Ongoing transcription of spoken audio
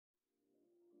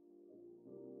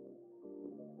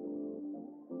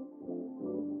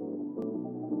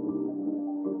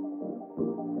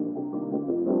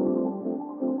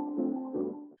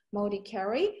Maudie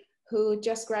Carey, who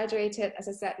just graduated, as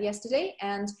I said, yesterday,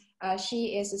 and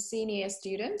she is a senior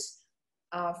student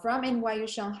from NYU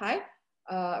Shanghai,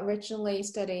 originally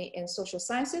studying in social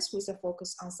sciences with a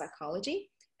focus on psychology.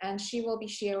 And she will be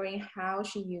sharing how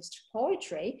she used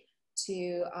poetry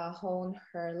to hone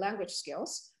her language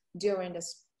skills during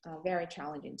this very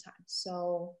challenging time.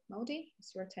 So, Maudie,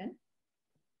 it's your turn.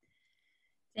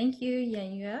 Thank you,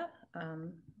 Yanyue.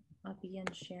 I'll begin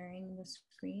sharing the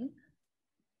screen.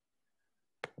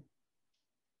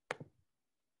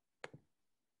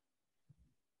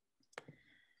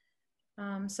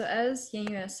 So as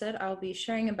Yanyue said, I'll be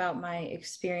sharing about my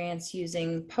experience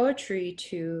using poetry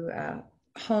to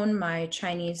hone my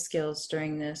Chinese skills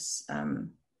during this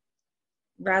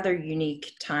rather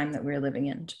unique time that we're living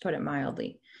in, to put it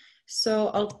mildly. So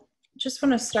I'll just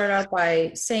want to start out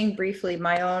by saying briefly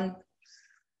my own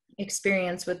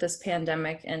experience with this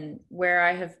pandemic and where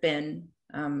I have been,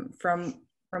 from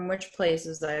which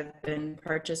places I've been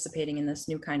participating in this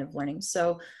new kind of learning.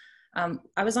 So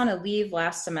I was on a leave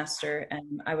last semester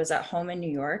and I was at home in New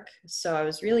York. So I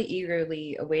was really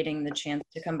eagerly awaiting the chance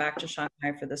to come back to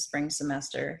Shanghai for the spring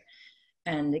semester.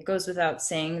 And it goes without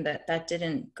saying that that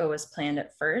didn't go as planned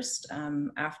at first.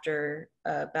 After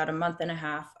about a month and a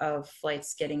half of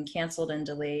flights getting canceled and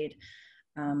delayed,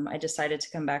 I decided to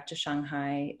come back to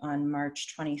Shanghai on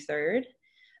March 23rd.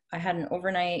 I had an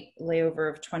overnight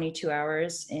layover of 22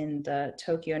 hours in the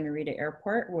Tokyo Narita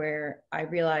airport, where I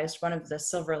realized one of the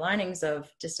silver linings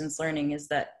of distance learning is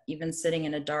that even sitting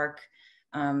in a dark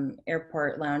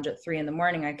airport lounge at 3 a.m,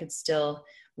 I could still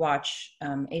watch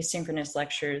asynchronous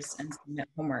lectures and submit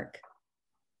homework.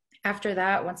 After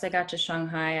that, once I got to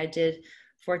Shanghai, I did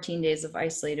 14 days of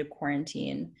isolated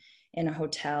quarantine in a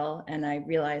hotel. And I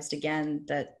realized again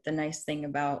that the nice thing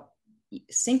about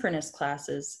synchronous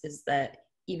classes is that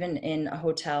even in a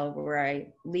hotel where I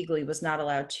legally was not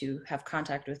allowed to have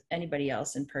contact with anybody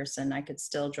else in person, I could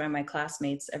still join my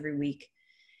classmates every week.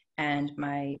 And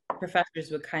my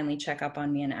professors would kindly check up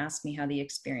on me and ask me how the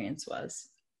experience was.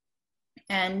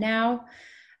 And now,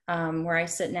 where I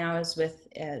sit now is with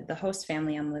the host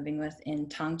family I'm living with in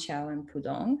Tangqiao and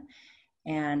Pudong.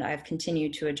 And I've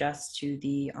continued to adjust to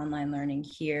the online learning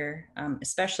here,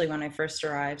 especially when I first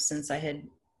arrived, since I had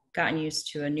gotten used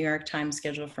to a New York Times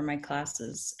schedule for my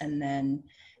classes and then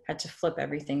had to flip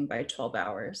everything by 12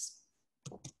 hours.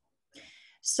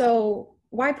 So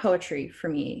why poetry for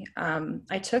me?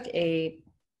 I took a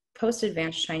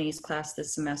post-advanced Chinese class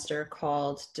this semester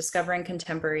called Discovering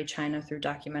Contemporary China Through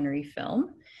Documentary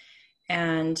Film.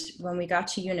 And when we got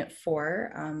to Unit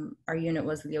 4, our unit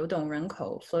was 流动人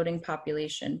口, floating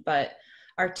population, but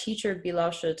our teacher,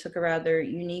 Bilaosha, took a rather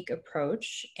unique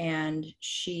approach, and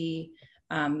she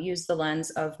used the lens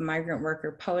of migrant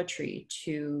worker poetry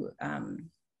to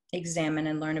examine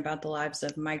and learn about the lives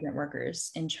of migrant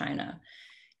workers in China.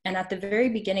 And at the very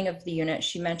beginning of the unit,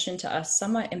 she mentioned to us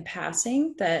somewhat in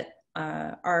passing that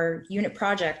our unit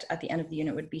project at the end of the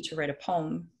unit would be to write a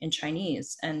poem in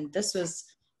Chinese. And this was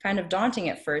kind of daunting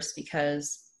at first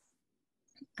because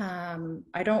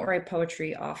I don't write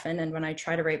poetry often. And when I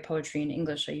try to write poetry in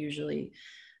English, I usually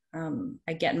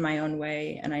I get in my own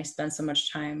way, and I spend so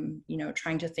much time,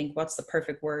 trying to think what's the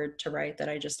perfect word to write that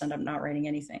I just end up not writing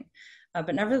anything.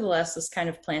 But nevertheless, this kind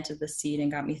of planted the seed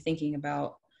and got me thinking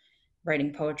about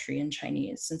writing poetry in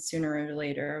Chinese. And sooner or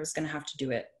later, I was going to have to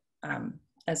do it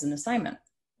as an assignment.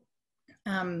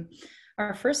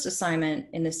 Our first assignment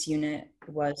in this unit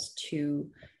was to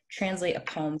translate a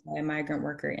poem by a migrant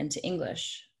worker into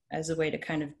English as a way to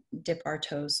kind of dip our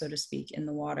toes, so to speak, in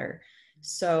the water.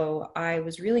 So I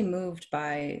was really moved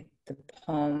by the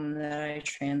poem that I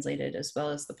translated, as well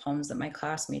as the poems that my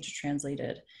classmates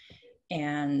translated.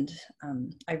 And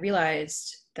I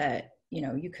realized that,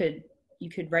 you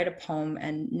could write a poem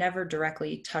and never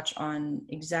directly touch on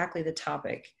exactly the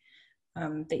topic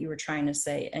that you were trying to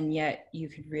say, and yet you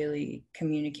could really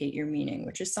communicate your meaning,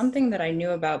 which is something that I knew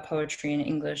about poetry in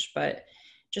English, but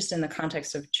just in the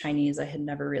context of Chinese, I had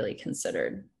never really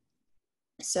considered.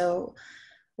 So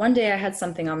one day I had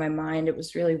something on my mind. It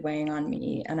was really weighing on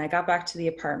me, and I got back to the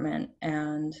apartment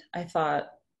and I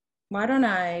thought, why don't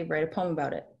I write a poem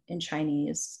about it in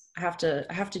Chinese? I have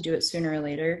to do it sooner or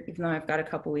later, even though I've got a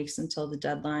couple weeks until the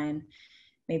deadline.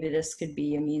 Maybe this could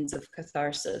be a means of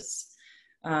catharsis.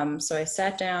 So I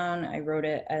sat down, I wrote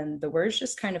it, and the words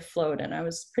just kind of flowed. And I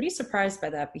was pretty surprised by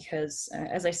that because,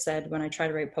 as I said, when I try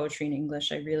to write poetry in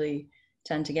English, I really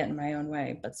tend to get in my own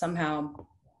way. But somehow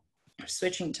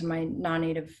switching to my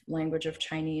non-native language of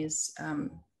Chinese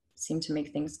seemed to make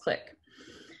things click.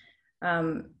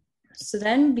 So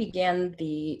then began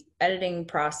the editing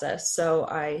process. So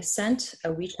I sent a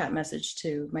WeChat message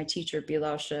to my teacher,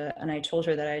 Bilausha, and I told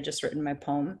her that I had just written my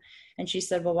poem. And she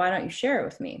said, well, why don't you share it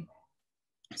with me?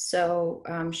 So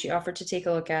she offered to take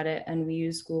a look at it, and we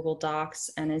used Google Docs.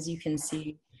 And as you can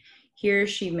see here,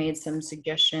 she made some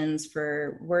suggestions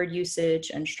for word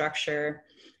usage and structure.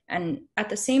 And at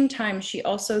the same time, she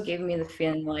also gave me the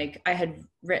feeling like I had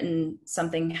written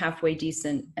something halfway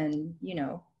decent and,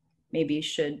 maybe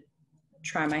should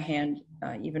try my hand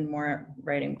even more at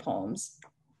writing poems.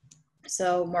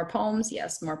 So more poems,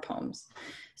 yes, more poems.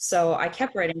 So I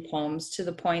kept writing poems to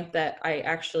the point that I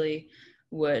actually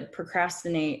would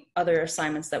procrastinate other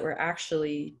assignments that were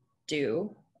actually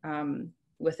due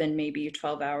within maybe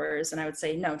 12 hours. And I would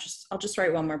say, no, I'll just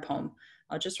write one more poem.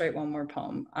 I'll just write one more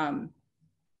poem.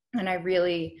 And I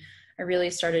really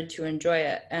started to enjoy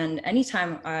it. And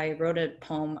anytime I wrote a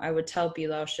poem, I would tell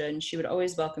Bilausha, and she would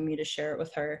always welcome me to share it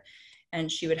with her. And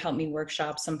she would help me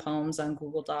workshop some poems on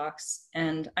Google Docs.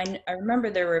 And I remember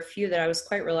there were a few that I was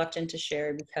quite reluctant to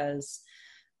share because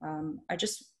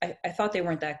I thought they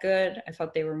weren't that good. I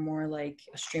thought they were more like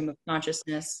a stream of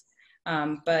consciousness.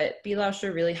 But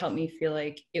Bilausha really helped me feel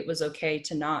like it was okay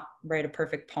to not write a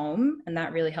perfect poem. And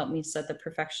that really helped me set the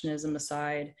perfectionism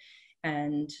aside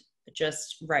and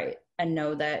just write and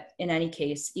know that in any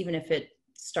case, even if it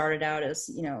started out as,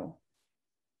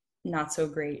 not so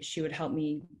great, she would help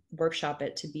me workshop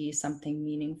it to be something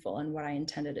meaningful and what I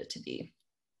intended it to be.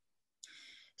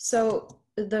 So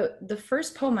the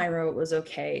first poem I wrote was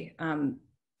okay.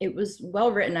 It was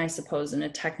well written, I suppose, in a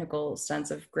technical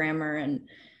sense of grammar and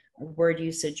word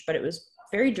usage, but it was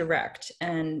very direct.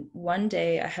 And one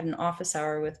day I had an office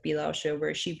hour with Bilausha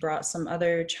where she brought some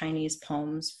other Chinese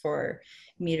poems for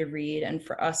me to read and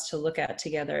for us to look at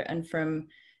together. And from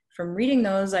reading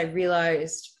those, I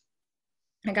realized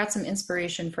I got some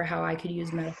inspiration for how I could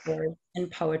use metaphors and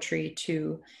poetry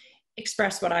to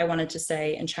express what I wanted to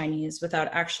say in Chinese without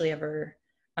actually ever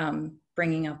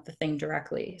bringing up the thing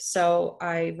directly. So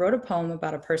I wrote a poem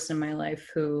about a person in my life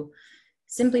who,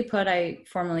 simply put, I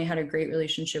formerly had a great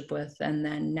relationship with and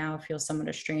then now feel somewhat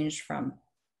estranged from.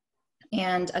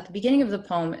 And at the beginning of the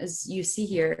poem, as you see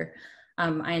here,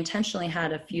 I intentionally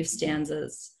had a few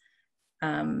stanzas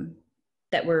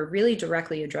that were really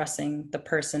directly addressing the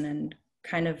person and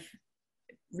kind of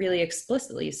really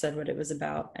explicitly said what it was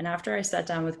about. And after I sat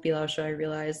down with Bilausha, I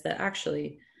realized that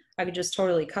actually I could just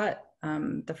totally cut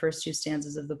the first two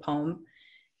stanzas of the poem.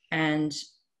 And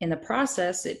in the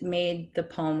process, it made the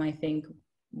poem, I think,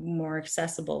 more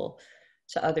accessible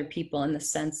to other people in the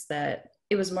sense that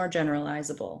it was more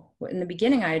generalizable. In the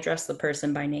beginning, I addressed the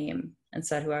person by name and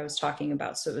said who I was talking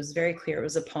about. So it was very clear it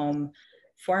was a poem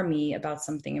for me about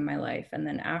something in my life. And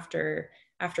then after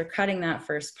cutting that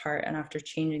first part and after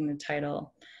changing the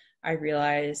title, I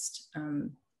realized,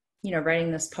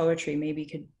 writing this poetry maybe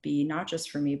could be not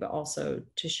just for me, but also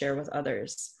to share with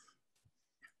others.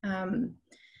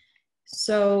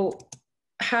 So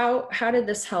how did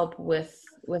this help with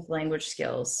language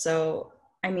skills? So,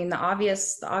 I mean, the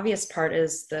obvious part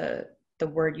is the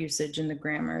word usage and the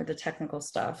grammar, the technical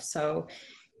stuff. So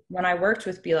when I worked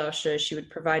with Bilausha, she would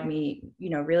provide me,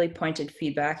 really pointed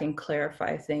feedback and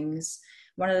clarify things.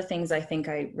 One of the things I think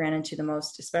I ran into the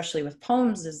most, especially with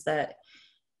poems, is that,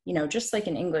 just like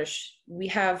in English, we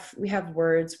have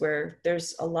words where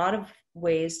there's a lot of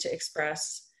ways to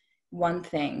express one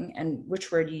thing, and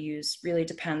which word you use really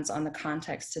depends on the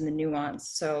context and the nuance.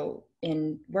 So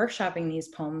in workshopping these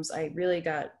poems, I really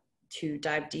got to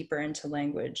dive deeper into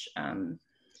language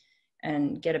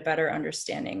and get a better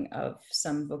understanding of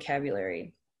some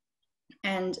vocabulary.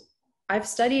 And I've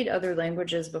studied other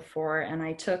languages before, and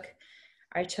I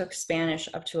took Spanish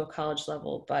up to a college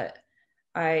level, but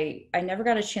I never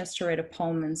got a chance to write a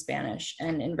poem in Spanish.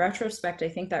 And in retrospect, I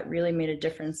think that really made a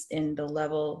difference in the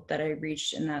level that I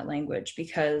reached in that language,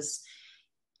 because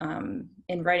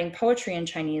in writing poetry in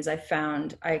Chinese, I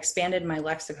found I expanded my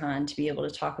lexicon to be able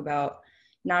to talk about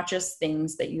not just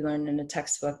things that you learn in a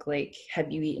textbook, like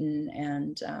have you eaten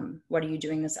and what are you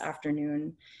doing this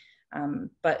afternoon,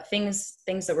 but things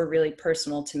that were really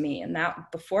personal to me. And that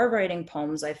before writing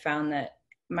poems, I found that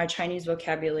my Chinese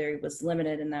vocabulary was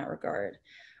limited in that regard.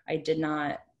 I did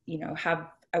not,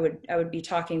 I would be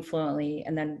talking fluently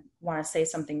and then want to say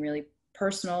something really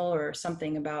personal or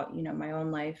something about, my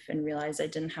own life, and realize I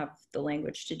didn't have the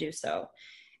language to do so.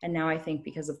 And now I think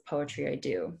because of poetry, I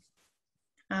do.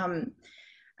 And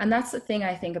that's the thing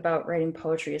I think about writing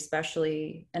poetry,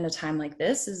 especially in a time like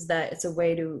this, is that it's a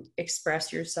way to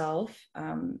express yourself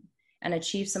and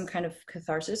achieve some kind of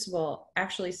catharsis while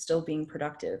actually still being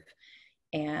productive.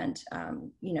 and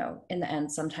in the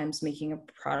end, sometimes making a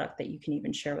product that you can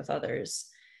even share with others.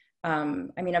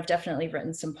 I've definitely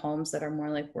written some poems that are more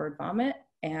like word vomit,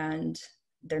 and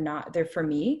they're for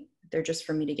me. They're just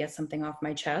for me to get something off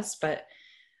my chest. But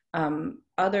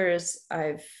others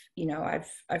I've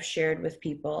shared with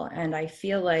people, and I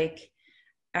feel like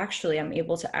actually I'm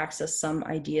able to access some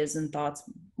ideas and thoughts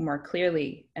more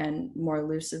clearly and more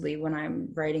lucidly when I'm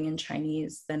writing in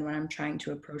Chinese than when I'm trying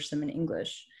to approach them in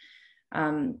English.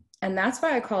 And that's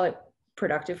why I call it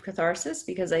productive catharsis,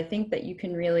 because I think that you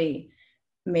can really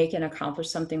make and accomplish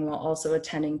something while also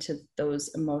attending to those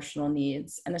emotional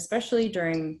needs. And especially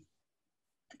during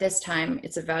this time,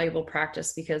 it's a valuable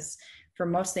practice, because for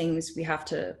most things, we have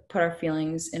to put our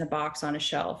feelings in a box on a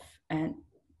shelf and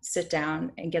sit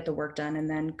down and get the work done and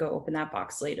then go open that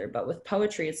box later. But with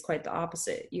poetry, it's quite the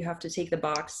opposite. You have to take the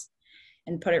box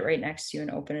and put it right next to you and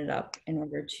open it up in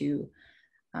order to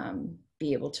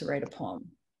be able to write a poem.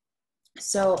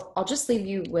 So I'll just leave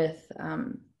you with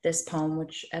this poem,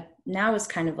 which now is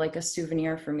kind of like a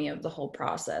souvenir for me of the whole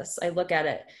process. I look at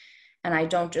it and I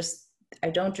don't just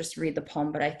read the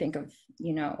poem, but I think of,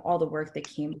 all the work that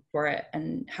came before it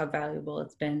and how valuable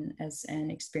it's been as an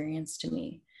experience to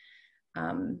me.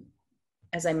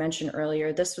 As I mentioned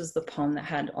earlier, this was the poem that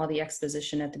had all the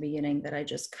exposition at the beginning that I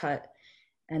just cut.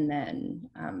 And then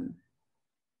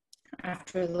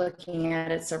after looking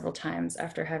at it several times,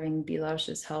 after having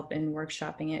Bilash's help in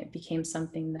workshopping it, it became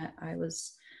something that I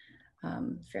was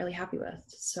fairly happy with.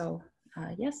 So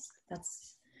yes,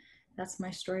 that's my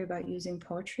story about using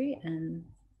poetry, and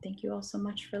thank you all so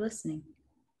much for listening.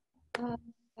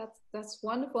 That's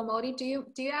wonderful, Maudie. Do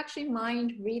you actually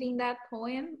mind reading that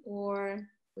poem, or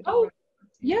would you? Oh,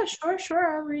 yeah,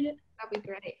 sure, I'll read it. That'd be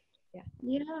great. Yeah,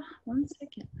 1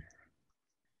 second.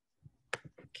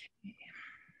 Okay.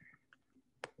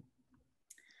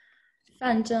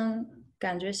 反正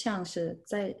感觉像是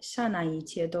在刹那一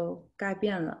切都改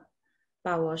变了，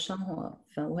把我生活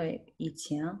分为以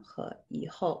前和以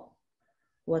后。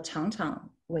我常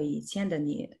常为以前的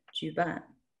你举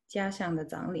办家乡的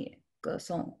葬礼，歌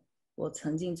颂我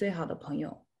曾经最好的朋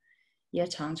友，也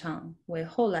常常为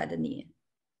后来的你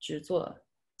制作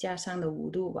家乡的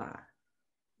无毒吧，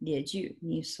列举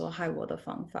你所害我的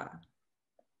方法。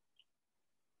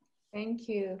Thank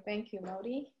you,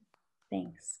 Maudie.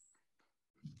 Thanks.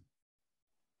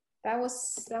 That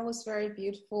was very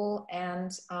beautiful,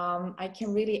 and I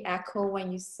can really echo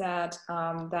when you said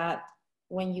that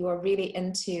when you are really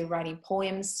into writing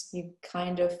poems, you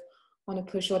kind of want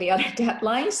to push all the other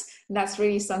deadlines. And that's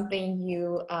really something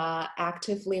you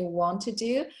actively want to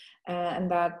do, and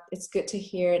that it's good to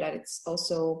hear that it's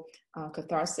also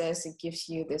catharsis. It gives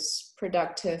you this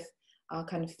productive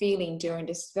kind of feeling during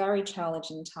this very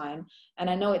challenging time. And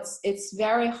I know it's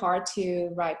very hard to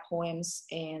write poems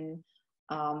in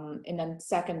a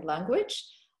second language.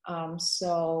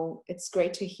 So it's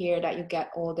great to hear that you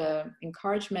get all the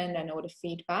encouragement and all the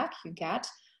feedback you get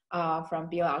from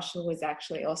Bilash, who is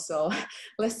actually also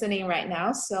listening right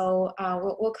now. So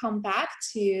we'll come back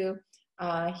to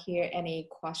hear any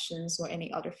questions or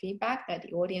any other feedback that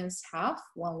the audience have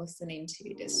while listening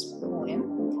to this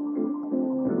poem.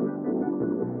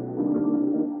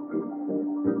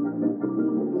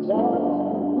 Yeah,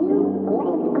 you click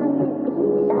on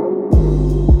the